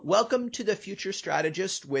Welcome to the Future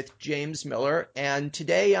Strategist with James Miller, and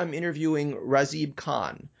today I'm interviewing Razib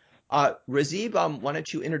Khan. Razib, why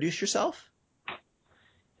don't you introduce yourself?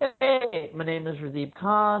 Hey, my name is Razib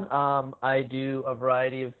Khan. I do a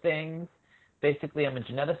variety of things. Basically, I'm a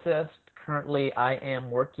geneticist. Currently, I am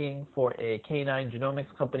working for a canine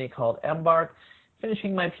genomics company called Embark,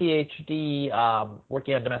 finishing my PhD,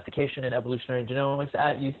 working on domestication and evolutionary genomics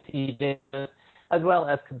at UC Davis, as well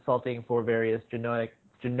as consulting for various genomic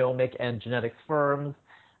and genetics firms,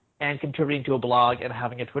 and contributing to a blog and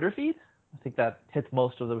having a Twitter feed. I think that hits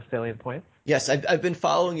most of the salient points. Yes, I've been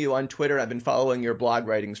following you on Twitter. I've been following your blog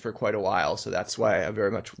writings for quite a while, so that's why I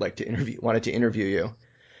very much wanted to interview you.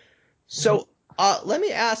 So let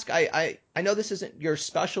me ask, I know this isn't your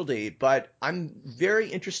specialty, but I'm very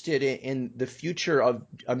interested in the future of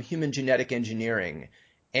human genetic engineering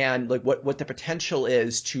and like what the potential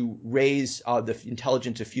is to raise the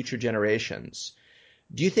intelligence of future generations.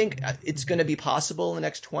 Do you think it's going to be possible in the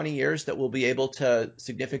next 20 years that we'll be able to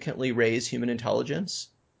significantly raise human intelligence?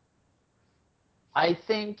 I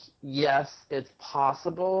think, yes, it's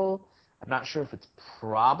possible. I'm not sure if it's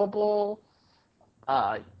probable.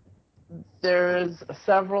 Uh, there's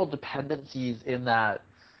several dependencies in that,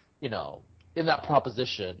 you know, in that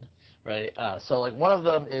proposition, right? So, like, one of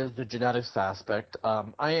them is the genetics aspect.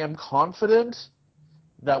 I am confident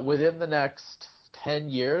that within the next 10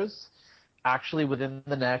 years, actually within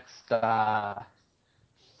the next 5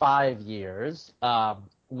 years,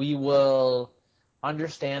 we will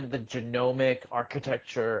understand the genomic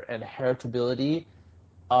architecture and heritability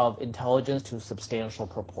of intelligence to a substantial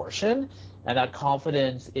proportion. And that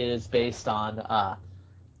confidence is based on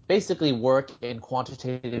basically work in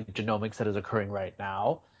quantitative genomics that is occurring right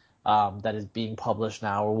now, that is being published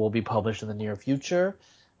now or will be published in the near future.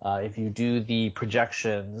 If you do the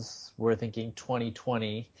projections, we're thinking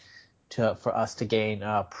 2020 for us to gain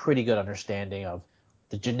a pretty good understanding of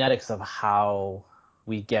the genetics of how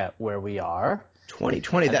we get where we are.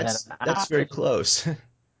 2020, And then that's after, very close.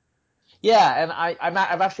 yeah, and I've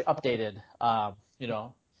actually updated, I'm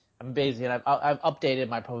Bayesian. I've updated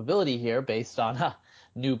my probability here based on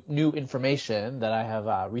new information that I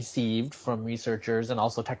have received from researchers and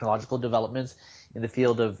also technological developments in the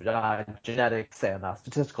field of genetics and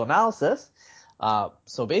statistical analysis.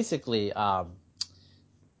 So basically,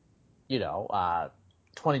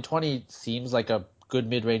 2020 seems like a good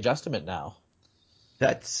mid-range estimate now.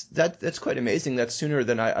 That's quite amazing. That's sooner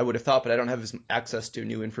than I would have thought, but I don't have as access to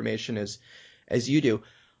new information as you do.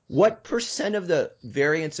 What percent of the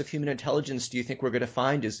variance of human intelligence do you think we're going to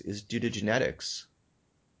find is due to genetics?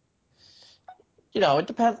 It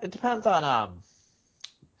depends. It depends on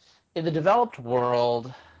in the developed world,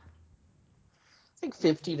 I think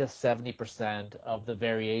 50 to 70% of the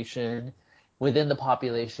variation within the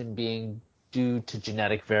population being due to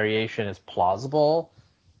genetic variation is plausible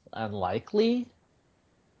and likely.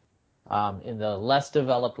 In the less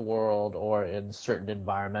developed world or in certain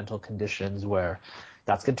environmental conditions where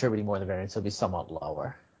that's contributing more to the variance, it'll be somewhat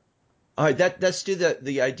lower. All right, that's due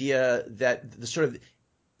the idea that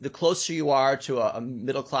the closer you are to a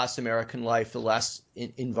middle class American life, the less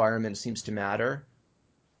environment seems to matter.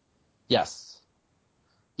 Yes.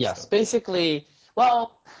 Yes. So, Basically,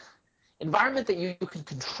 well, environment that you can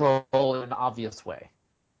control in an obvious way.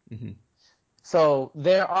 mhm. So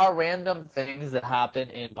there are random things that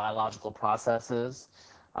happen in biological processes,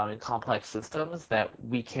 in complex systems that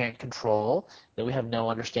we can't control, that we have no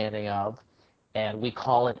understanding of, and we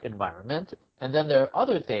call it environment. And then there are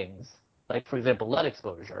other things, like for example, lead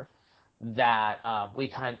exposure, that we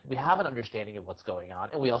have an understanding of what's going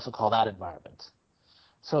on, and we also call that environment.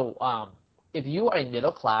 So if you are a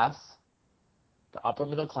middle class, the upper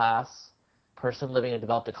middle class person living in a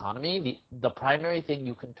developed economy, the primary thing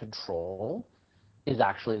you can control is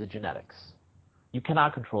actually the genetics. You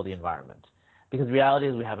cannot control the environment because the reality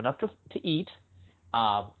is we have enough to eat.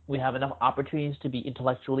 We have enough opportunities to be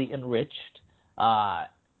intellectually enriched.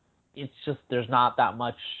 It's just there's not that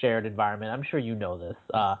much shared environment. I'm sure you know this.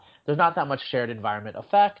 There's not that much shared environment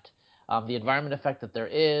effect. The environment effect that there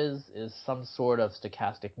is some sort of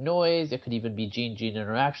stochastic noise. It could even be gene-gene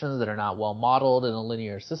interactions that are not well modeled in a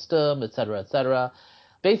linear system, et cetera, et cetera.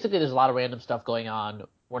 Basically, there's a lot of random stuff going on.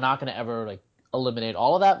 We're not going to ever like eliminate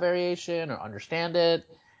all of that variation or understand it.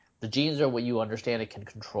 The genes are what you understand it can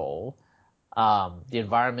control. The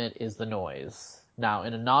environment is the noise. Now,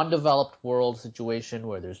 in a non-developed world situation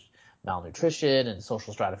where there's malnutrition and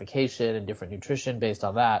social stratification and different nutrition based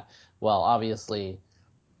on that, well, obviously,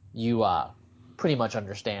 you pretty much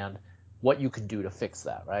understand what you can do to fix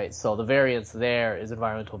that, right? So the variance there is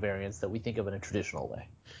environmental variance that we think of in a traditional way.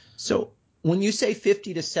 So when you say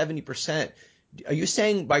 50 to 70%, Are you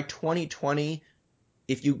saying by 2020,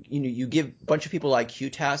 if you give a bunch of people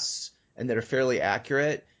IQ tests and that are fairly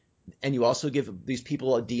accurate, and you also give these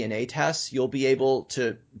people a DNA test, you'll be able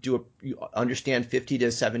to understand 50 to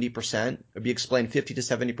 70%, or be explained 50 to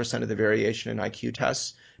 70% of the variation in IQ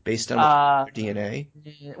tests based on what Uh, their DNA?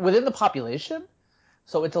 Within the population,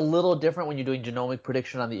 so it's a little different when you're doing genomic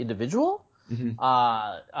prediction on the individual. Hmm.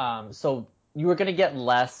 So you are going to get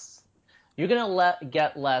less. You're going to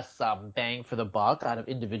get less bang for the buck out of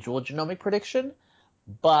individual genomic prediction,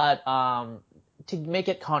 but to make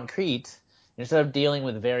it concrete, instead of dealing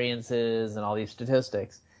with variances and all these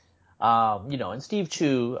statistics, and Steve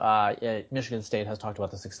Chu at Michigan State has talked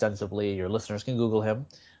about this extensively. Your listeners can Google him.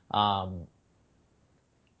 Um,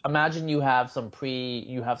 Imagine you have some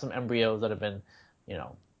embryos that have been,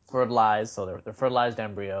 fertilized, so they're fertilized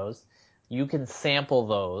embryos. You can sample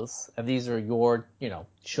those, and these are your,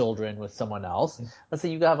 children with someone else. Let's say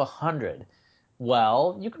you have 100.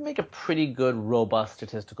 Well, you can make a pretty good, robust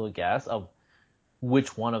statistical guess of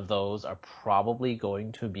which one of those are probably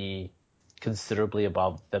going to be considerably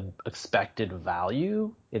above the expected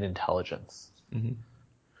value in intelligence. Hmm.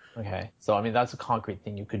 Okay, so I mean that's a concrete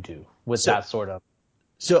thing you could do with So, that sort of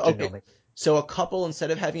okay. genomic. So a couple,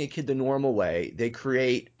 instead of having a kid the normal way, they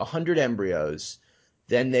create 100 embryos.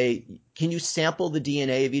 Then can you sample the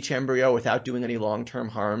DNA of each embryo without doing any long-term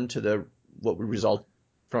harm to what would result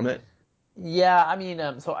from it? Yeah, I mean,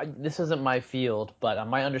 this isn't my field, but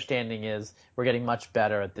my understanding is we're getting much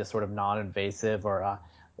better at this sort of non-invasive or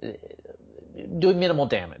doing minimal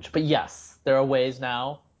damage. But yes, there are ways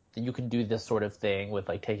now that you can do this sort of thing with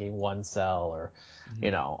like taking one cell or, Hmm.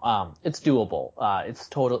 it's doable. It's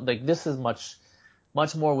total like this is much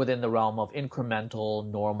more within the realm of incremental,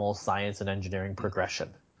 normal science and engineering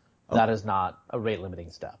progression. That Okay. is not a rate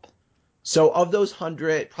limiting step. So of those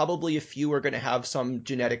 100, probably a few are going to have some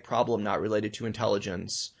genetic problem not related to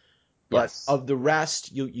intelligence. But Yes. of the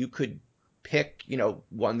rest, you could pick,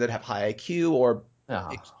 one that have high IQ, or Uh-huh.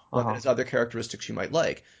 one that Uh-huh. has other characteristics you might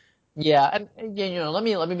like. Yeah, and let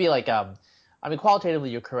me be like I mean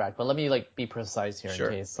qualitatively you're correct, but let me like be precise here in Sure.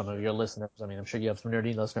 case some of your listeners, I mean I'm sure you have some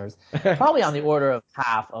nerdy listeners, probably on the order of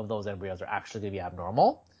half of those embryos are actually going to be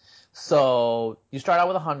abnormal. So you start out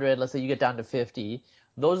with 100, let's say you get down to 50,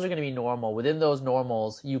 those are going to be normal. Within those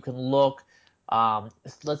normals, you can look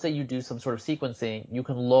let's say you do some sort of sequencing, you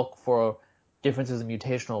can look for differences in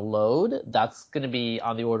mutational load. That's going to be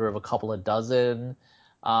on the order of a couple of dozen.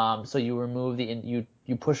 So you remove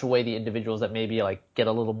you push away the individuals that maybe like get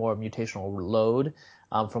a little more mutational load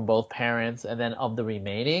from both parents, and then of the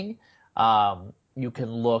remaining, you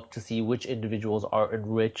can look to see which individuals are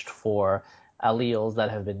enriched for alleles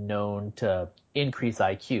that have been known to increase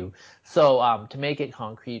IQ. So to make it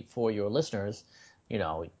concrete for your listeners, you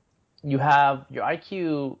know, you have your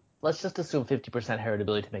IQ. Let's just assume 50%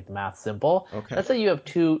 heritability to make the math simple. Okay. Let's say you have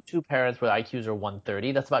two parents where IQs are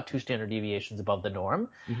 130. That's about two standard deviations above the norm.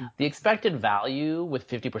 Hmm. The expected value with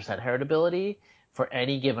 50% heritability for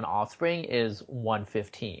any given offspring is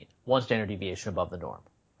 115, one standard deviation above the norm,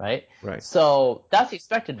 right? Right. So that's the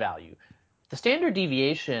expected value. The standard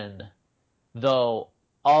deviation, though,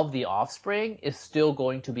 of the offspring is still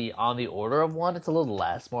going to be on the order of one. It's a little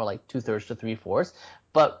less, more like two-thirds to three-fourths.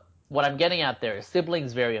 But what I'm getting at there is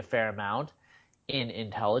siblings vary a fair amount in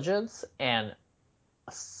intelligence, and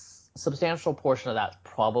a substantial portion of that's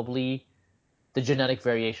probably the genetic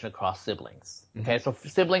variation across siblings. Hmm. Okay, so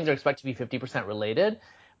siblings are expected to be 50% related,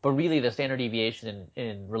 but really the standard deviation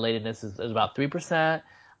in relatedness is about 3%.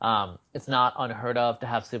 It's not unheard of to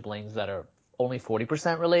have siblings that are only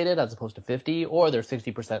 40% related as opposed to 50, or they're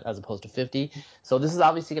 60% as opposed to 50. So this is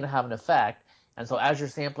obviously going to have an effect. And so as you're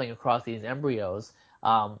sampling across these embryos,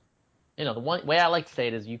 um, the one way I like to say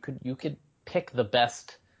it is you could pick the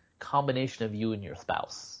best combination of you and your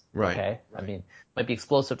spouse. Right. Okay, I mean, might be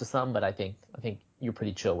explosive to some, but I think you're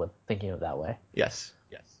pretty chill with thinking of it that way. Yes.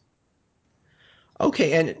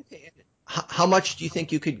 Okay. And how much do you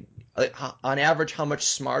think you could, on average, how much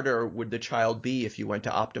smarter would the child be if you went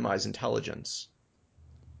to optimize intelligence?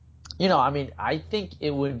 I mean, I think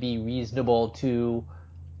it would be reasonable to.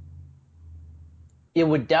 It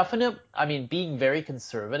would I mean, being very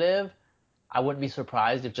conservative, I wouldn't be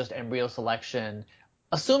surprised if just embryo selection,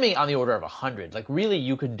 assuming on the order of 100, like really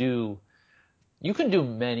you can do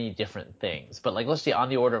many different things, but like let's say on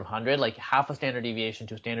the order of 100, like half a standard deviation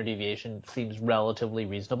to a standard deviation seems relatively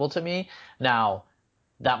reasonable to me. Now,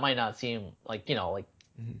 that might not seem like, like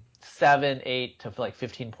Hmm. 7, 8 to like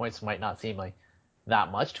 15 points might not seem like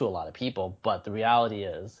that much to a lot of people, but the reality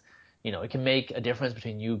is, it can make a difference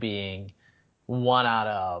between you being 1 out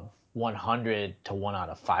of 100 to 1 out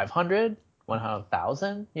of 500, 1 out of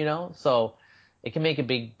 1,000, So it can make a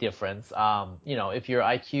big difference. If your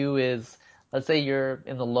IQ is, let's say you're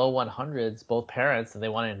in the low 100s, both parents, and they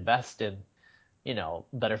want to invest in,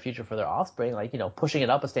 better future for their offspring, like, pushing it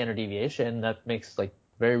up a standard deviation, that makes like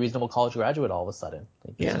very reasonable college graduate all of a sudden.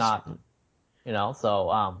 Like, it's Yes. not,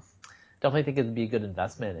 so definitely think it'd be a good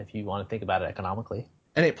investment if you want to think about it economically.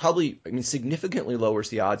 And it probably, I mean, significantly lowers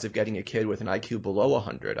the odds of getting a kid with an IQ below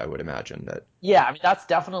 100, I would imagine that. Yeah, I mean that's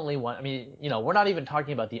definitely one. I mean, we're not even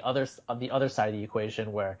talking about the other side of the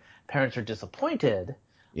equation where parents are disappointed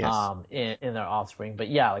Yes. in their offspring. But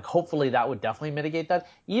yeah, like hopefully that would definitely mitigate that.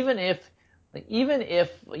 Even if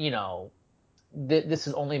this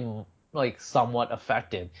is only like somewhat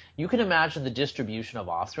affected, you can imagine the distribution of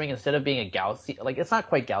offspring instead of being a Gaussian, like it's not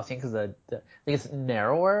quite Gaussian because I think it's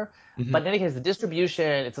narrower. But in any case, the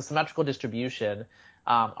distribution, it's a symmetrical distribution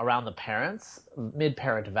around the parents,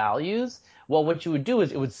 mid-parent values. Well, what you would do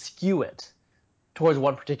is it would skew it towards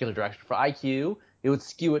one particular direction. For IQ, it would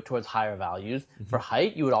skew it towards higher values. For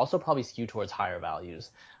height, you would also probably skew towards higher values.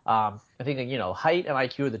 I think height and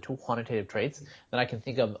IQ are the two quantitative traits that I can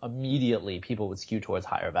think of immediately. People would skew towards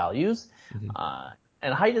higher values,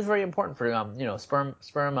 and height is very important for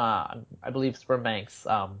sperm. I believe sperm banks.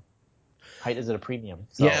 Height is at a premium,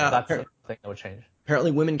 so Yeah. that's the thing that would change.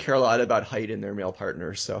 Apparently women care a lot about height in their male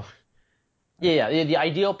partners, so. Yeah. The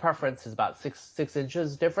ideal preference is about 6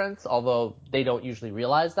 inches difference, although they don't usually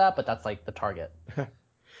realize that, but that's like the target.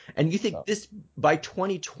 And you think So. this, by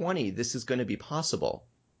 2020, this is going to be possible?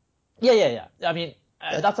 Yeah. I mean,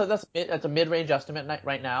 That, that's a mid-range estimate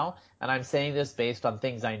right now, and I'm saying this based on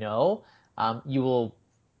things I know. You will,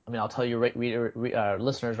 I mean, I'll tell you,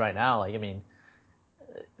 listeners right now, like, I mean,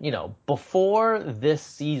 before this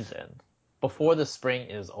season, before the spring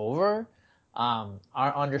is over,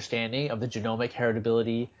 our understanding of the genomic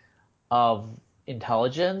heritability of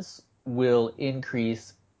intelligence will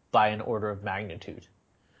increase by an order of magnitude.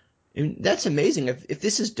 I mean, that's amazing. If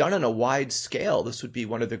this is done on a wide scale, this would be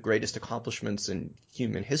one of the greatest accomplishments in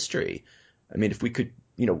human history. I mean, if we could,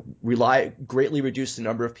 greatly reduce the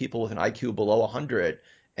number of people with an IQ below 100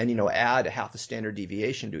 and, add a half a standard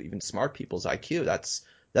deviation to even smart people's IQ,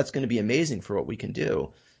 that's going to be amazing for what we can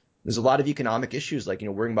do. There's a lot of economic issues like,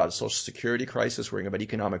 worrying about a social security crisis, worrying about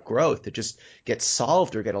economic growth that just get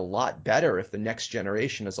solved or get a lot better if the next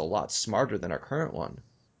generation is a lot smarter than our current one.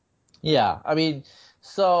 Yeah, I mean,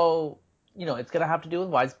 so it's gonna have to do with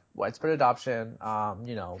widespread adoption.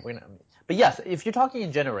 But yes, if you're talking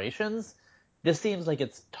in generations, this seems like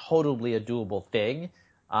it's totally a doable thing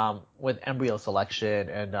with embryo selection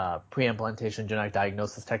and pre-implantation genetic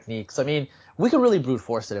diagnosis techniques. I mean, we could really brute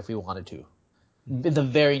force it if we wanted to in the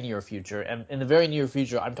very near future. And in the very near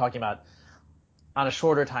future, I'm talking about on a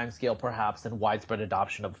shorter time scale, perhaps, than widespread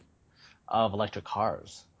adoption of electric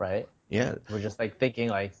cars, right? Yeah. We're just like thinking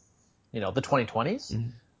like the 2020s.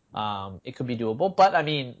 Mhm. It could be doable, but I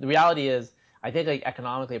mean, the reality is, I think like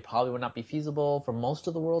economically, it probably would not be feasible for most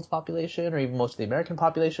of the world's population or even most of the American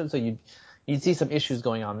population. So you'd see some issues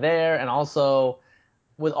going on there, and also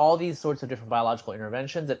with all these sorts of different biological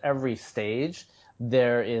interventions at every stage,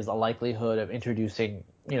 there is a likelihood of introducing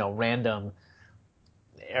random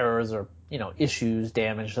errors or issues,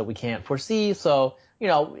 damage that we can't foresee. So be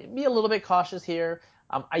a little bit cautious here.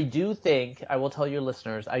 I will tell your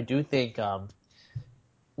listeners, I do think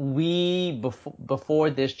before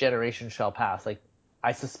this generation shall pass, like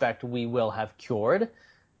I suspect we will have cured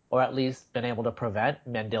or at least been able to prevent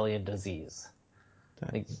Mendelian disease,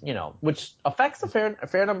 like, which affects a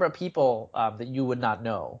fair number of people that you would not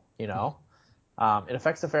know. It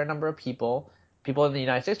affects a fair number of people. People in the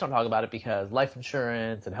United States don't talk about it because life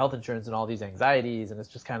insurance and health insurance and all these anxieties, and it's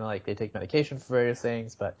just kind of like they take medication for various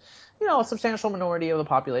things. But, a substantial minority of the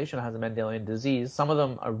population has a Mendelian disease. Some of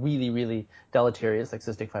them are really, really deleterious, like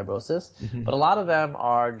cystic fibrosis. Mhm. But a lot of them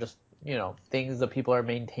are just, things that people are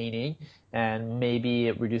maintaining, and maybe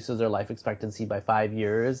it reduces their life expectancy by 5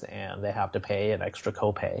 years, and they have to pay an extra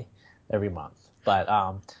copay every month. But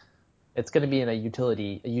it's going to be in a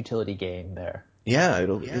utility gain there. Yeah,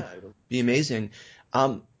 it'll be amazing.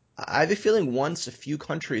 I have a feeling once a few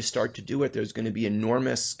countries start to do it, there's going to be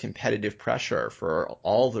enormous competitive pressure for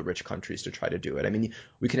all the rich countries to try to do it. I mean,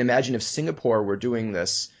 we can imagine if Singapore were doing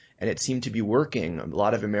this and it seemed to be working, a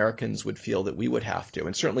lot of Americans would feel that we would have to.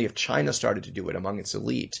 And certainly if China started to do it among its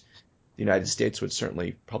elite, the United States would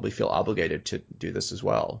certainly probably feel obligated to do this as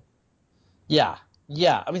well. Yeah.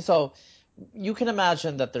 I mean, so you can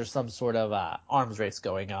imagine that there's some sort of arms race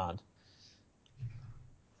going on.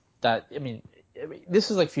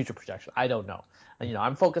 This is like future projection. I don't know. And,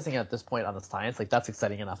 I'm focusing at this point on the science. Like that's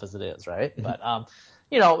exciting enough as it is, right? But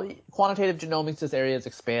quantitative genomics, this area is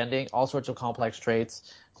expanding, all sorts of complex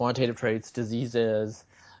traits, quantitative traits, diseases,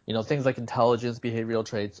 things like intelligence, behavioral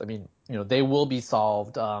traits. I mean, they will be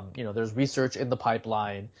solved. There's research in the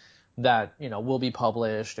pipeline that, will be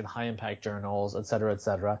published in high impact journals, et cetera, et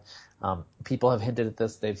cetera. People have hinted at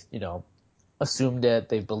this. They've, assumed it,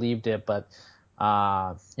 they've believed it, but,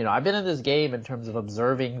 I've been in this game in terms of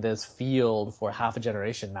observing this field for half a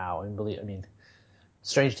generation now, and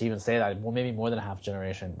strange to even say that, well, maybe more than a half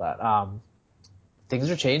generation, but things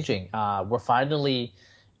are changing. We're finally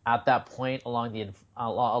at that point along the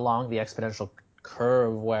exponential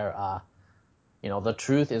curve where the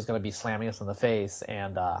truth is going to be slamming us in the face,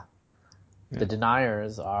 and the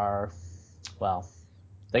deniers are, well,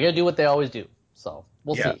 they're going to do what they always do. So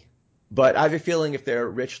we'll see. But I have a feeling if they're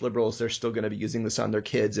rich liberals, they're still going to be using this on their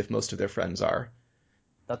kids if most of their friends are.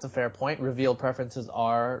 That's a fair point. Revealed preferences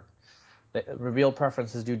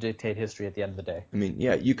do dictate history at the end of the day. I mean,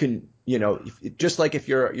 yeah, you can, just like if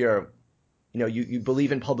you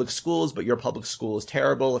believe in public schools, but your public school is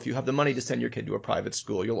terrible, if you have the money to send your kid to a private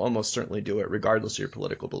school, you'll almost certainly do it regardless of your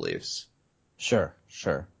political beliefs. Sure.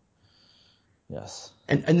 Yes.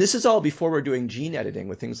 And this is all before we're doing gene editing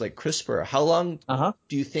with things like CRISPR. How long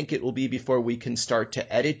do you think it will be before we can start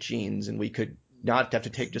to edit genes and we could not have to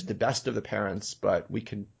take just the best of the parents, but we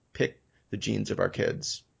can pick the genes of our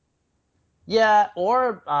kids? Yeah,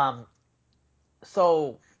 or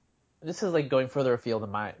so this is like going further afield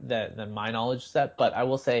than my knowledge set, but I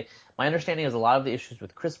will say my understanding is a lot of the issues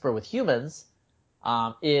with CRISPR with humans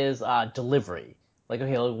is delivery. Like,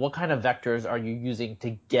 okay, what kind of vectors are you using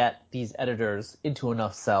to get these editors into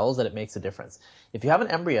enough cells that it makes a difference? If you have an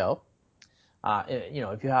embryo,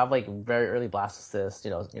 if you have like very early blastocyst,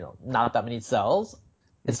 not that many cells,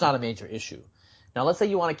 it's not a major issue. Now, let's say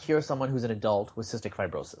you want to cure someone who's an adult with cystic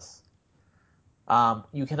fibrosis.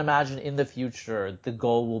 You can imagine in the future, the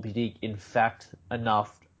goal will be to infect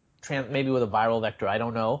enough, maybe with a viral vector, I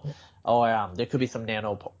don't know. There could be some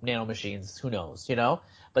nano machines, who knows,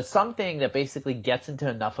 But something that basically gets into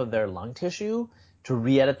enough of their lung tissue to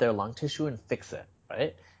re-edit their lung tissue and fix it,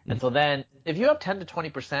 right? And so then, if you have 10 to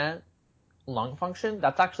 20% lung function,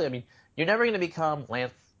 that's actually, you're never going to become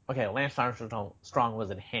Lance Armstrong was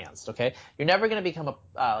enhanced, okay? You're never going to become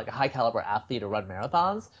a high caliber athlete or run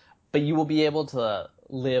marathons, but you will be able to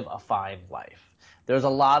live a fine life. There's a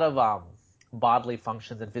lot of bodily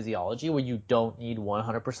functions and physiology where you don't need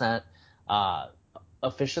 100%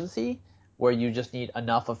 efficiency, where you just need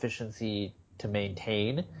enough efficiency to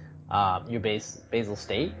maintain your basal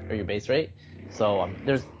state or your base rate. So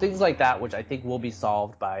there's things like that which I think will be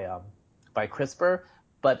solved by CRISPR.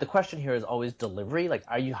 But the question here is always delivery. Like,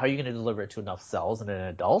 how are you going to deliver it to enough cells in an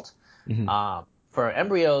adult? For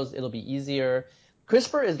embryos, it'll be easier.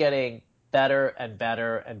 CRISPR is getting better and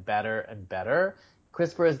better and better and better.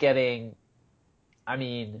 CRISPR is getting,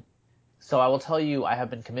 so I will tell you, I have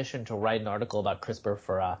been commissioned to write an article about CRISPR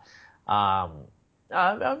for a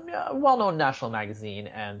well-known national magazine,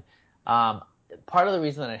 and part of the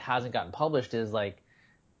reason that it hasn't gotten published is like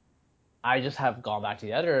I just have gone back to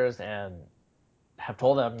the editors and have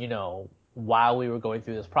told them, while we were going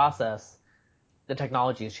through this process, the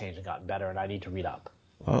technology has changed and gotten better, and I need to read up.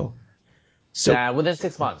 Oh. So within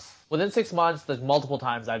 6 months. There's multiple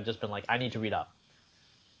times I've just been like, I need to read up.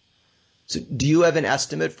 So do you have an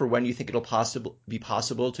estimate for when you think it'll be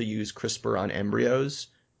possible to use CRISPR on embryos?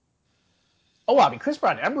 Oh, CRISPR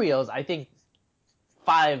on embryos, I think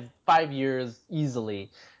 5 years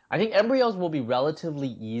easily. I think embryos will be relatively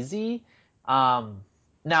easy. Now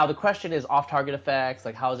the question is off-target effects,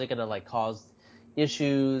 like how is it going to like cause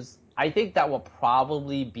issues? I think that will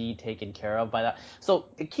probably be taken care of by that. So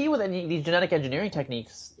the key with these genetic engineering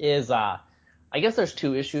techniques is, I guess there's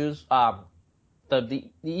two issues. The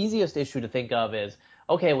easiest issue to think of is,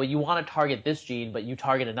 okay, well, you want to target this gene, but you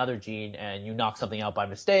target another gene and you knock something out by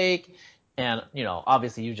mistake. And,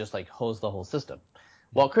 obviously you just like hose the whole system.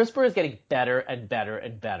 Well, CRISPR is getting better and better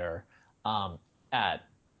and better, at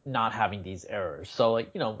not having these errors. So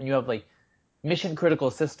like, when you have like mission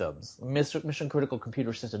critical systems, mission critical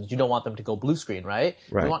computer systems, you don't want them to go blue screen, right?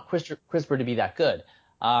 Right. You want CRISPR to be that good.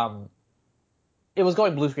 It was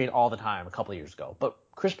going blue screen all the time a couple of years ago, but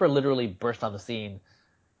CRISPR literally burst on the scene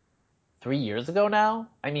 3 years ago now.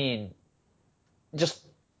 It's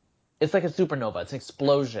like a supernova. It's an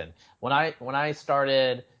explosion. When I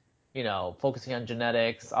started, focusing on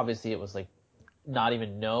genetics, obviously it was like not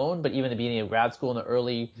even known, but even the beginning of grad school in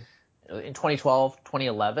 2012,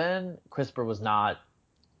 2011, CRISPR was not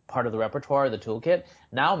part of the repertoire, the toolkit.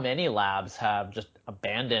 Now many labs have just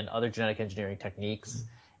abandoned other genetic engineering techniques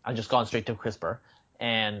and just gone straight to CRISPR.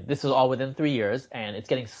 And this is all within 3 years, and it's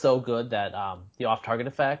getting so good that the off-target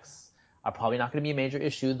effects are probably not going to be a major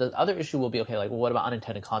issue. The other issue will be, okay, like, well, what about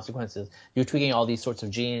unintended consequences? You're tweaking all these sorts of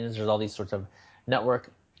genes. There's all these sorts of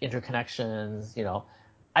network interconnections.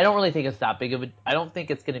 I don't really think it's that big of a. I don't think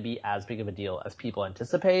it's going to be as big of a deal as people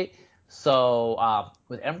anticipate. So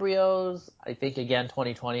with embryos, I think again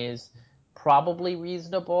 2020 is probably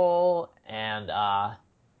reasonable, and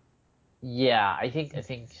yeah, I think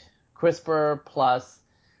CRISPR plus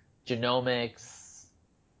genomics,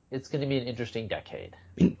 it's going to be an interesting decade.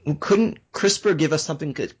 Couldn't CRISPR give us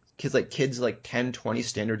something kids like 10, 20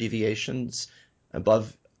 standard deviations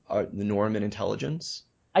above the norm in intelligence?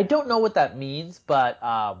 I don't know what that means, but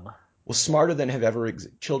well,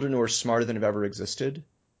 children who are smarter than have ever existed.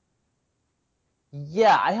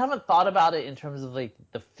 Yeah, I haven't thought about it in terms of like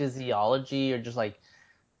the physiology or just like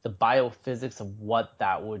the biophysics of what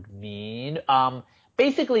that would mean.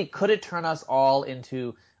 Basically, could it turn us all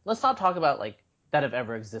into, let's not talk about like that have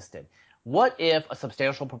ever existed. What if a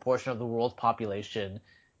substantial proportion of the world's population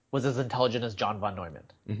was as intelligent as John von Neumann?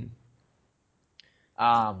 Mm-hmm.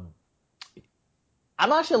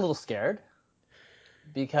 I'm actually a little scared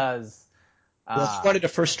because he wanted a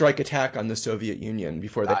first strike attack on the Soviet Union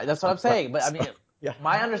before they. That's what I'm saying. But I mean, yeah.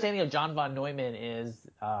 My understanding of John von Neumann is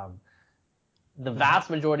the vast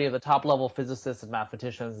majority of the top level physicists and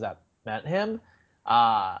mathematicians that met him,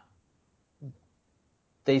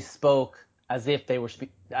 they spoke as if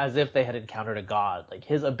they had encountered a god. Like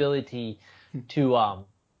his ability to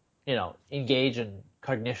engage in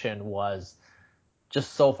cognition was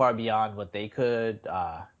just so far beyond what they could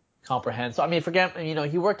comprehend. So I mean,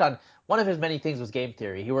 he worked on, one of his many things was game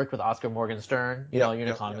theory. He worked with Oscar Morgenstern, you're an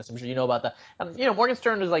economist. I'm sure you know about that. And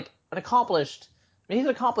Morgenstern is like he's an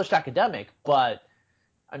accomplished academic, but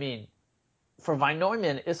I mean, for von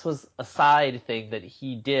Neumann, this was a side thing that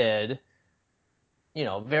he did,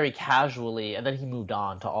 very casually, and then he moved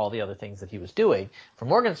on to all the other things that he was doing. For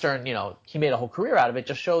Morgenstern, he made a whole career out of it.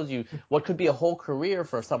 Just shows you what could be a whole career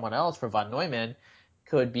for someone else. For von Neumann,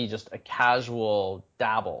 could be just a casual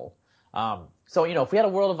dabble. So if we had a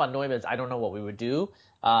world of von Neumanns, I don't know what we would do.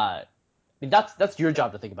 I mean, that's your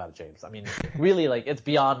job to think about it, James. I mean, really, like, it's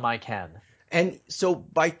beyond my ken. And so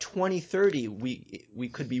by 2030, we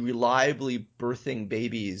could be reliably birthing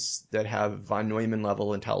babies that have von Neumann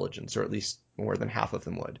level intelligence, or at least more than half of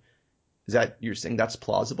them would. You're saying that's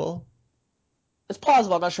plausible? It's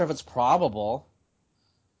plausible. I'm not sure if it's probable.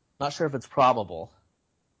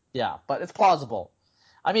 Yeah, but it's plausible.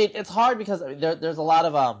 I mean, it's hard because there's a lot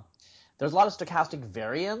of stochastic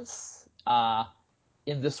variance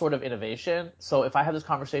in this sort of innovation. So if I had this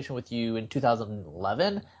conversation with you in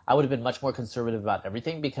 2011, I would have been much more conservative about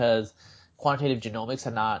everything because quantitative genomics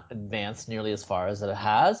had not advanced nearly as far as it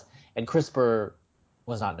has, and CRISPR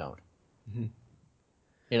was not known.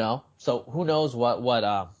 Mm-hmm. So who knows what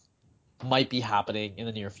might be happening in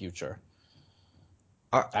the near future.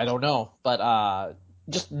 I don't know, but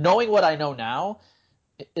just knowing what I know now,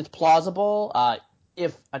 it's plausible.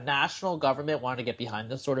 If a national government wanted to get behind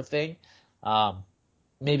this sort of thing,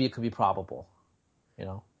 maybe it could be probable.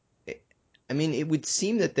 I mean, it would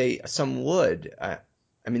seem that some would. I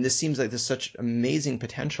mean, this seems like there's such amazing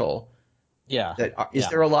potential. Yeah. Is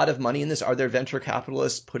there a lot of money in this? Are there venture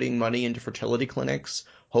capitalists putting money into fertility clinics,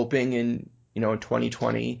 hoping in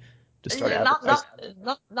 2020 to start advertising?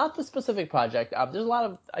 Not the specific project. I think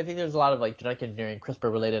there's a lot of like genetic engineering,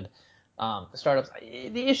 CRISPR related startups.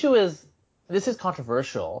 The issue is this is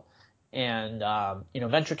controversial, and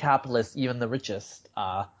venture capitalists, even the richest,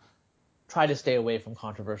 try to stay away from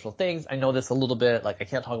controversial things. I know this a little bit. Like I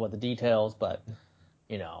can't talk about the details, but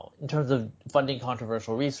in terms of funding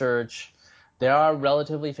controversial research, there are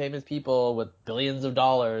relatively famous people with billions of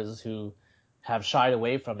dollars who have shied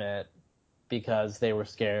away from it because they were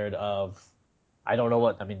scared of, I don't know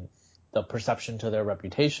what, I mean, the perception to their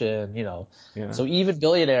reputation, Yeah. So even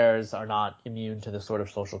billionaires are not immune to this sort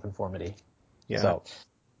of social conformity. Yeah. So,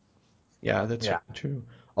 yeah, that's true.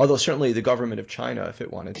 Although certainly the government of China, if it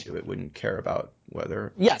wanted to, it wouldn't care about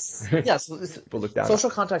whether. Yes. people look down. Social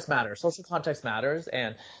context matters. Social context matters,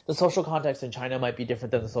 and the social context in China might be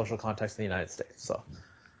different than the social context in the United States. So,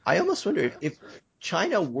 I almost wonder if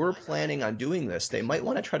China were planning on doing this, they might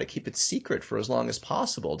want to try to keep it secret for as long as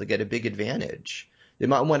possible to get a big advantage. They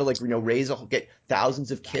might want to get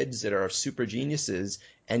thousands of kids that are super geniuses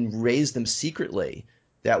and raise them secretly.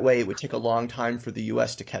 That way, it would take a long time for the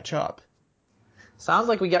U.S. to catch up. Sounds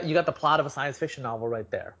like you got the plot of a science fiction novel right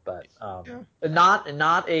there, but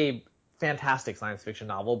not a fantastic science fiction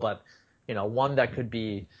novel, but one that could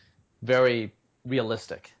be very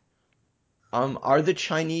realistic. Are the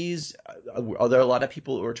Chinese, are there a lot of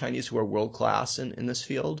people who are Chinese who are world class in this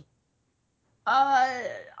field? Uh,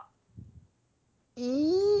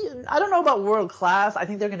 I don't know about world class. I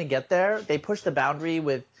think they're going to get there. They pushed the boundary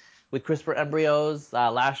with CRISPR embryos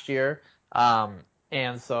last year,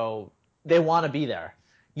 and so they want to be there.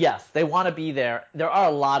 Yes, they want to be there. There are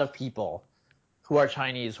a lot of people who are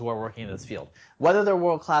Chinese who are working in this field. Whether they're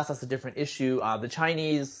world class, that's a different issue. The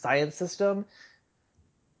Chinese science system,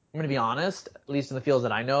 I'm going to be honest, at least in the fields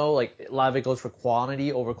that I know, like a lot of it goes for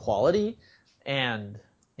quantity over quality, and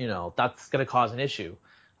that's going to cause an issue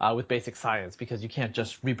with basic science because you can't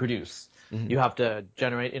just reproduce. Hmm. You have to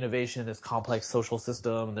generate innovation in this complex social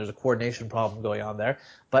system, and there's a coordination problem going on there.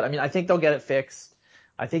 But I mean, I think they'll get it fixed.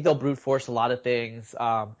 I think they'll brute force a lot of things,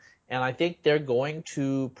 and I think they're going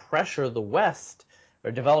to pressure the West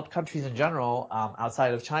or developed countries in general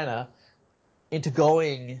outside of China into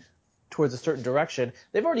going towards a certain direction.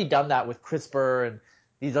 They've already done that with CRISPR and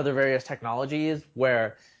these other various technologies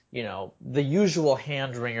where, the usual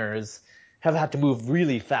hand wringers have had to move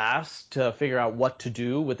really fast to figure out what to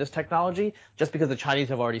do with this technology just because the Chinese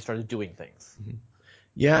have already started doing things.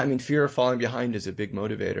 Yeah, I mean, fear of falling behind is a big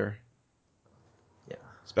motivator, Yeah.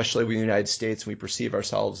 especially with the United States. We perceive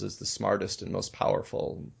ourselves as the smartest and most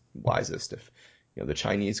powerful, wisest. If the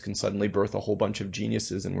Chinese can suddenly birth a whole bunch of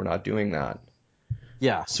geniuses and we're not doing that,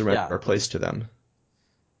 Yeah. surrender Yeah. our place to them.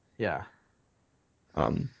 Yeah.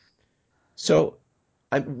 Um, so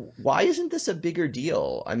why isn't this a bigger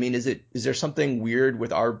deal? I mean, is there something weird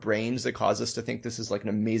with our brains that cause us to think this is like an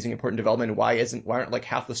amazing important development? Why aren't like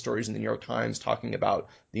half the stories in the New York Times talking about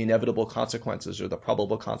the inevitable consequences or the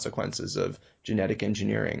probable consequences of genetic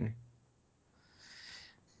engineering?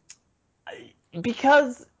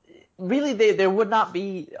 Because really there would not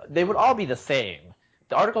be they would all be the same.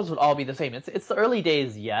 The articles would all be the same. It's the early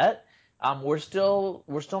days yet. We're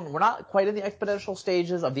not quite in the exponential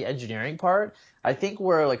stages of the engineering part. I think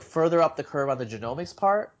we're like further up the curve on the genomics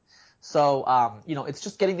part. So it's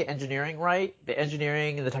just getting the engineering right, the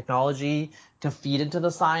engineering and the technology to feed into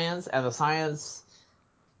the science, and the science,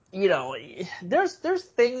 there's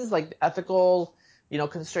things like ethical,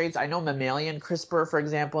 constraints. I know mammalian CRISPR, for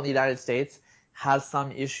example, in the United States has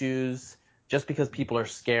some issues just because people are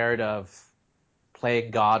scared of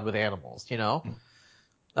playing God with animals.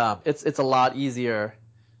 It's a lot easier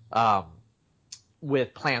um,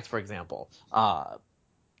 with plants, for example. A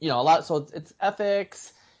lot. So it's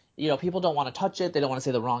ethics. People don't want to touch it. They don't want to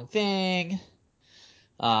say the wrong thing.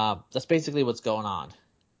 That's basically what's going on.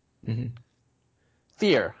 Hmm.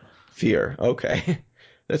 Fear. Fear. Okay.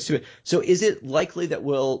 That's too bad. So is it likely that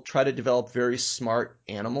we'll try to develop very smart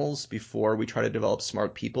animals before we try to develop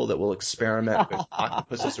smart people that will experiment with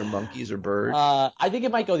octopuses or monkeys or birds? I think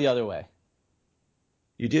it might go the other way.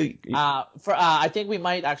 You do. I think we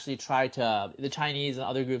might actually try to the Chinese and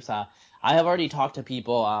other groups. I have already talked to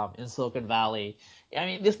people in Silicon Valley. I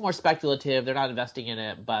mean, this is more speculative. They're not investing in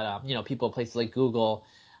it, but people at places like Google.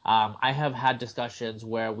 I have had discussions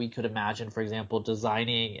where we could imagine, for example,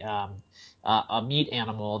 designing a meat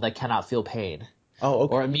animal that cannot feel pain, Oh,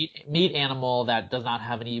 or okay. a meat animal that does not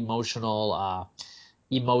have any emotional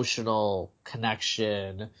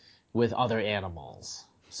connection with other animals.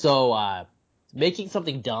 So making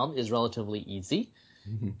something dumb is relatively easy,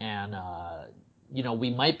 Mhm. and we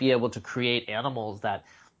might be able to create animals that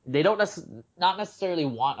they don't not necessarily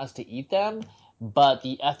want us to eat them, but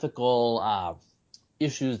the ethical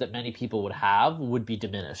issues that many people would have would be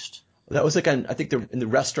diminished. That was like I think in the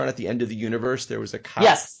restaurant at the end of the universe, there was a cow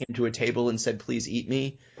Yes, that came to a table and said, "Please eat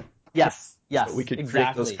me." yes, So we yes, could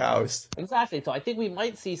create those exactly. cows. Exactly. So I think we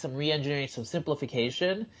might see some re-engineering, some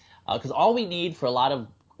simplification, because all we need for a lot of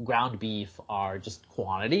ground beef are just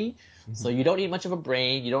quantity. So Mhm. you don't need much of a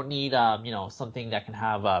brain. You don't need, something that can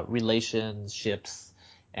have relationships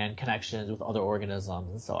and connections with other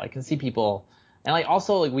organisms. So I can see people, and like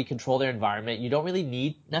also like we control their environment. You don't really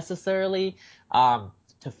need necessarily to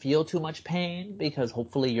feel too much pain because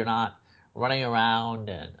hopefully you're not running around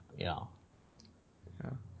and Yeah.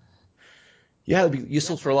 Yeah, it'd be yeah.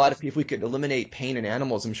 useful for a lot of people. If we could eliminate pain in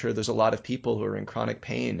animals, I'm sure there's a lot of people who are in chronic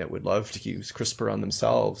pain that would love to use CRISPR on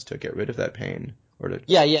themselves to get rid of that pain or to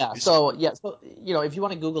Yeah, yeah. do something. So if you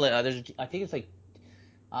want to Google it, I think it's like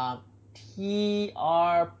um,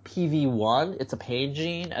 TRPV1. It's a pain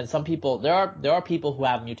gene, and some people there are people who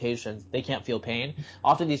have mutations. They can't feel pain.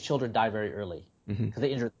 Often these children die very early Hmm. because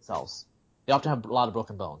they injure themselves. They often have a lot of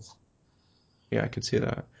broken bones. Yeah, I could see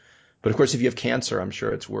that. But of course, if you have cancer, I'm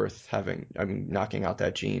sure it's worth knocking out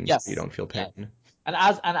that gene so you Yes, don't feel pain. yes. And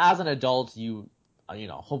as an adult,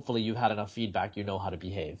 hopefully you've had enough feedback. You know how to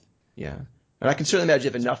behave. Yeah. And I can certainly imagine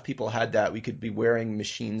if enough people had that, we could be wearing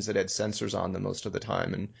machines that had sensors on them most of the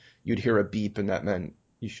time, and you'd hear a beep, and that meant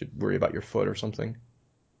you should worry about your foot or something.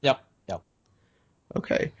 Yep. Yep.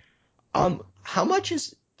 Okay. How much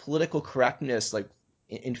is political correctness like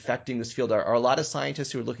infecting this field? Are a lot of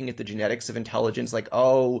scientists who are looking at the genetics of intelligence like,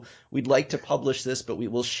 oh, we'd like to publish this, but we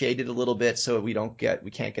will shade it a little bit so we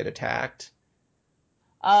can't get attacked?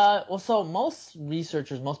 Well, so most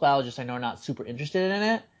researchers, most biologists I know are not super interested in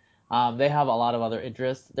it. They have a lot of other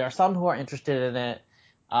interests. There are some who are interested in it.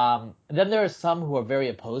 Then there are some who are very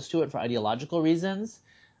opposed to it for ideological reasons.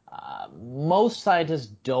 Most scientists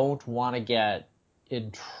don't want to get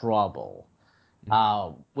in trouble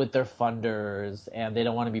with their funders, and they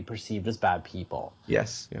don't want to be perceived as bad people.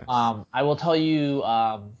 Yes, yes. I will tell you,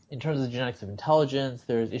 in terms of the genetics of intelligence,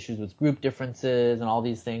 there's issues with group differences and all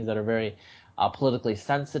these things that are very politically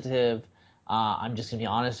sensitive. I'm just gonna be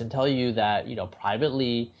honest and tell you that,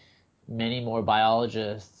 privately, many more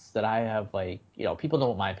biologists that I have, people know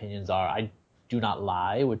what my opinions are. I do not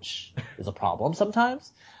lie, which is a problem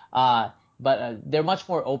sometimes. But they're much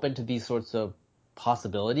more open to these sorts of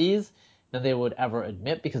possibilities than they would ever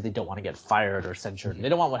admit because they don't want to get fired or censured. They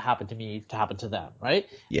don't want what happened to me to happen to them, right?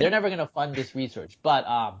 Yeah. They're never going to fund this research. But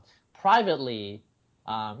privately,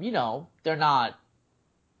 they're not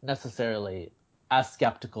necessarily as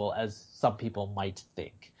skeptical as some people might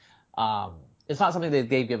think. It's not something that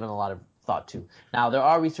they've given a lot of thought to. Now, there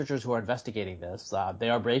are researchers who are investigating this. They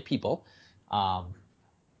are brave people. Um,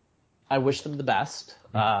 I wish them the best.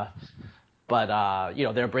 But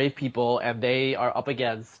they're brave people, and they are up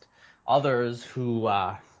against others who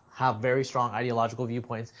have very strong ideological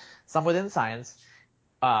viewpoints. Some within science,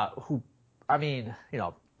 who, I mean,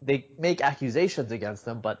 they make accusations against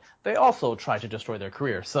them, but they also try to destroy their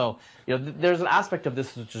career. So, there's an aspect of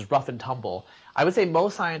this which is rough and tumble. I would say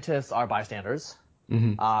most scientists are bystanders.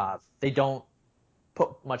 Hmm. They don't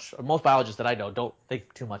put much. Most biologists that I know don't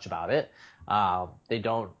think too much about it. They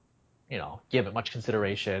don't, give it much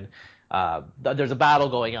consideration. There's a battle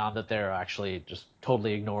going on that they're actually just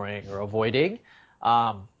totally ignoring or avoiding.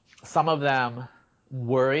 Um, some of them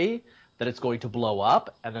worry that it's going to blow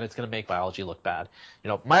up and then it's going to make biology look bad.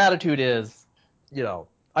 My attitude is,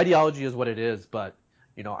 ideology is what it is, but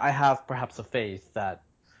I have perhaps a faith that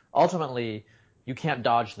ultimately you can't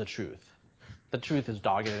dodge the truth. The truth is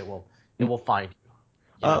dogged and it will find you.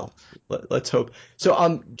 You Uh, know. let's hope. So,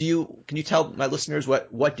 can you tell my listeners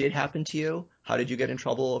what did happen to you? How did you get in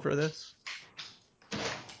trouble over this?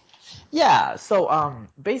 Yeah, so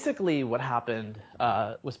basically what happened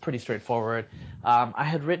was pretty straightforward. I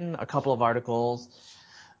had written a couple of articles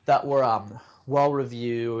that were well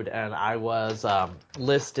reviewed, and I was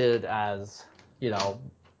listed as, you know,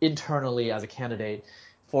 internally as a candidate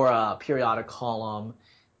for a periodic column.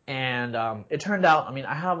 And it turned out, I mean,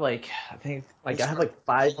 I have I think, It's I have for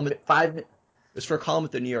five, it's for a column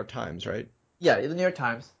at the New York Times, right? yeah, the New York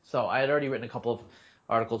Times. So I had already written a couple of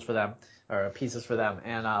articles for them or pieces for them,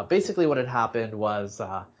 and basically what had happened was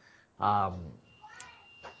um,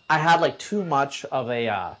 I had too much of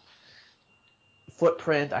a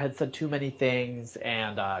footprint. I had said too many things,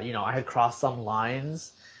 and I had crossed some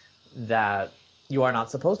lines that you are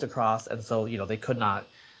not supposed to cross, and so they could not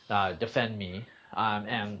defend me.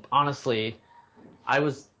 And honestly, I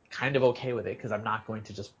was kind of okay with it because I'm not going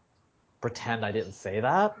to just pretend I didn't say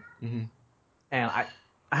that. Hmm. And I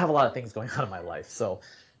have a lot of things going on in my life, so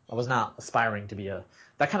I was not aspiring to be a.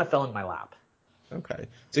 That kind of fell in my lap. Okay.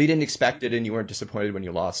 So you didn't expect it and you weren't disappointed when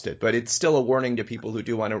you lost it, but it's still a warning to people who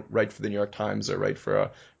do want to write for the New York Times or write for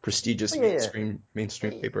a prestigious Oh, yeah,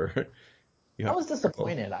 mainstream yeah. paper. You I have to was be careful.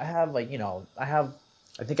 disappointed. I have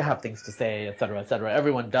I think I have things to say, et cetera, et cetera.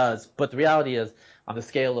 Everyone does, but the reality is, on the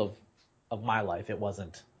scale of my life, it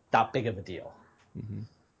wasn't that big of a deal. Hmm.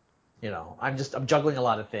 I'm juggling a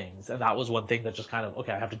lot of things, and that was one thing that just kind of,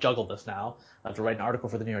 okay, I have to juggle this now. I have to write an article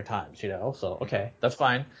for the New York Times, so okay, that's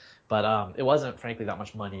fine. But it wasn't frankly that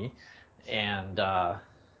much money, and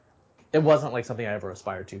it wasn't like something I ever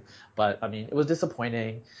aspired to. But I mean, it was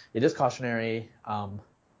disappointing. It is cautionary.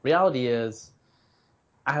 Reality is,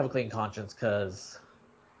 I have a clean conscience because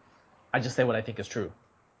I just say what I think is true.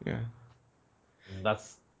 Yeah.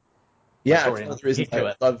 That's my Yeah, it's story, one and of that's the the reasons key I to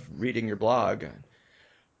it. love reading your blog.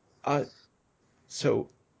 Uh, so,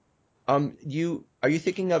 are you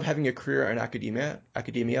thinking of having a career in academia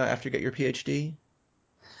after you get your PhD?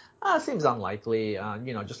 It seems unlikely,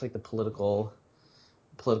 just like the political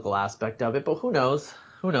aspect of it. But who knows?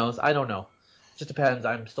 Who knows? I don't know. It just depends.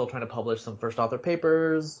 I'm still trying to publish some first author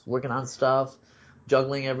papers, working on stuff,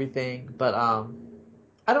 juggling everything. But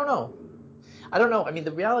I don't know. I don't know. I mean,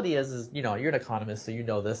 the reality is you're an economist, so you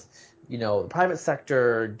know this. the private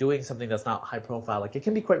sector doing something that's not high profile, like it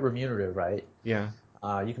can be quite remunerative, right? Yeah.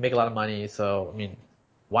 You can make a lot of money, so I mean,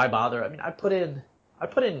 why bother? I mean, I put in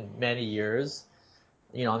many years,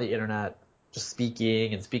 on the internet, just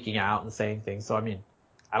speaking and speaking out and saying things. So I mean,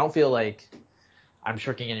 I don't feel like I'm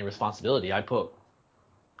shirking any responsibility. I put,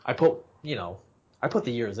 I put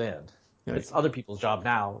the years in. Yeah. It's other people's job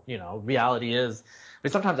now. Reality is, I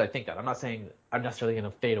mean, sometimes I think that. I'm not saying I'm necessarily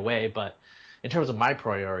going to fade away, but in terms of my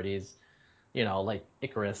priorities, like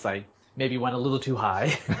Icarus, I maybe went a little too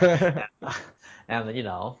high.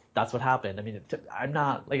 And that's what happened. I mean, I'm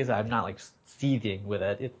not, like I said, I'm not like seething with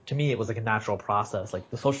it. To me, it was like a natural process. Like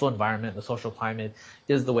the social environment, the social climate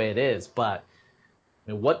is the way it is. But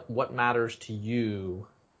I mean, what matters to you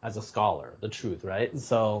as a scholar? The truth, right?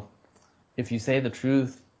 So if you say the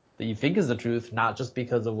truth that you think is the truth, not just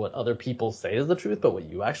because of what other people say is the truth, but what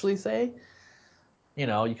you actually say, you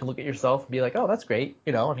can look at yourself and be like, oh, that's great.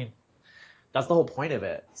 I mean, that's the whole point of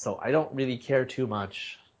it. So I don't really care too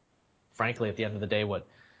much, frankly, at the end of the day, what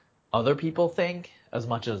other people think as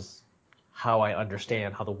much as how I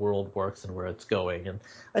understand how the world works and where it's going. And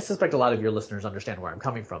I suspect a lot of your listeners understand where I'm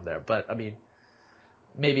coming from there. But I mean,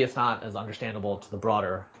 maybe it's not as understandable to the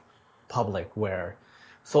broader public where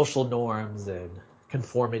social norms and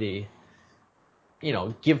conformity,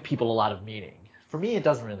 give people a lot of meaning. For me, I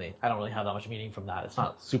don't really have that much meaning from that. It's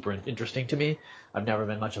not super interesting to me. I've never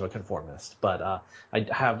been much of a conformist, but I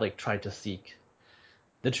have like tried to seek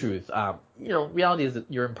the truth. Reality is that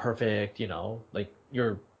you're imperfect, like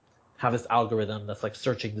you're have this algorithm that's like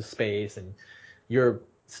searching the space and you're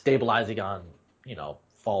stabilizing on,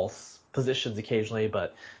 false positions occasionally,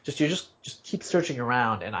 but you just keep searching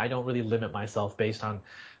around, and I don't really limit myself based on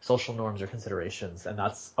social norms or considerations, and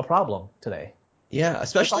that's a problem today. Yeah,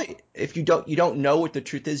 It's all, especially if you don't know what the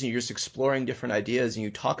truth is and you're just exploring different ideas and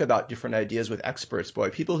you talk about different ideas with experts, boy,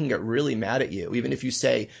 people can get really mad at you, even if you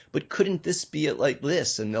say, but couldn't this be it like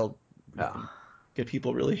this? And they'll yeah. get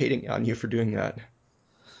people really hating on you for doing that.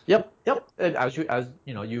 Yep. And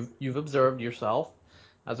you've observed yourself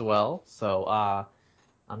as well. So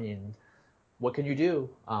I mean, what can you do?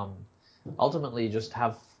 Ultimately, just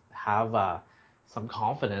have some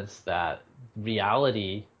confidence that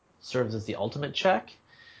reality serves as the ultimate check.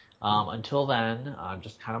 Until then,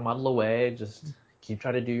 just kind of muddle away. Just keep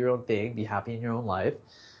trying to do your own thing. Be happy in your own life.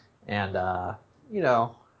 And you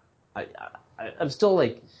know, I'm still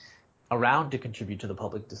like around to contribute to the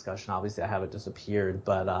public discussion. Obviously, I haven't disappeared,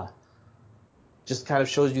 but just kind of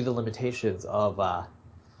shows you the limitations of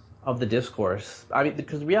the discourse. I mean,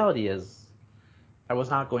 because the reality is, I was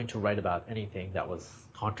not going to write about anything that was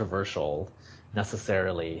controversial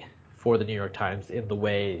necessarily for the New York Times in the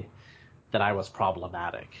way that I was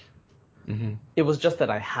problematic. Hmm. It was just that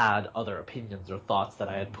I had other opinions or thoughts that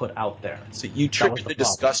I had put out there. So you That was triggered the the problem.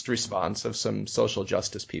 disgust response of some social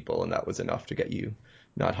justice people, and that was enough to get you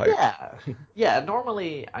not hired. Yeah. Yeah,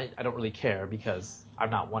 normally I don't really care because I'm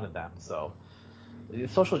not one of them. So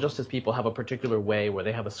social justice people have a particular way where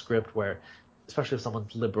they have a script where, especially if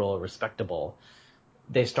someone's liberal or respectable,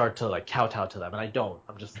 they start to like kowtow to them, and I don't.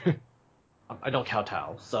 I don't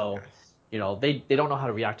kowtow. So, they don't know how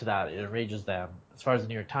to react to that. It enrages them. As far as the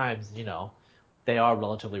New York Times, they are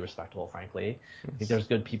relatively respectable, frankly. I think there's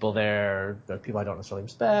good people there. There are people I don't necessarily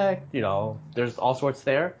respect. There's all sorts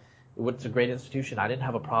there. It's a great institution. I didn't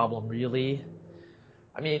have a problem really.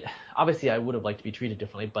 I mean, obviously I would have liked to be treated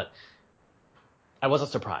differently, but I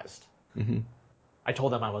wasn't surprised. Hmm. I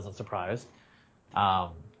told them I wasn't surprised. Um,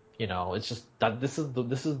 it's just that this is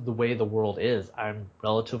the way the world is. I'm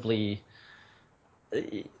relatively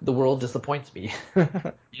the world disappoints me,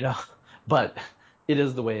 you know, but it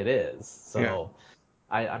is the way it is. Yeah. So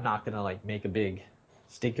I'm not gonna like make a big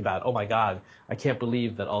stink about, oh my God, I can't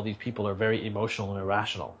believe that all these people are very emotional and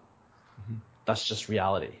irrational. Mhm. That's just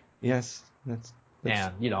reality. Yes, that's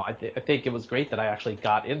And I think it was great that I actually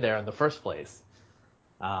got in there in the first place.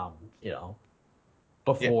 Um, you know,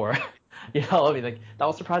 yeah. before, I mean, like that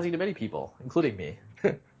was surprising to many people, including me.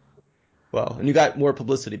 Well, and you got more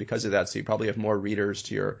publicity because of that, so you probably have more readers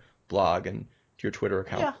to your blog and to your Twitter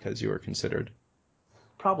account Yeah, because you were considered.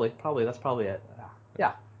 probably that's probably it.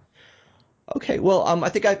 Yeah. Okay, well, I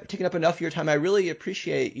think I've taken up enough of your time. I really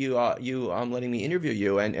appreciate you letting me interview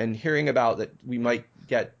you and hearing about that we might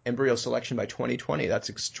get embryo selection by 2020. That's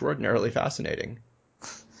extraordinarily fascinating.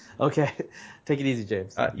 Okay. Take it easy,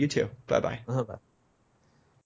 James. You too. Bye bye. Bye.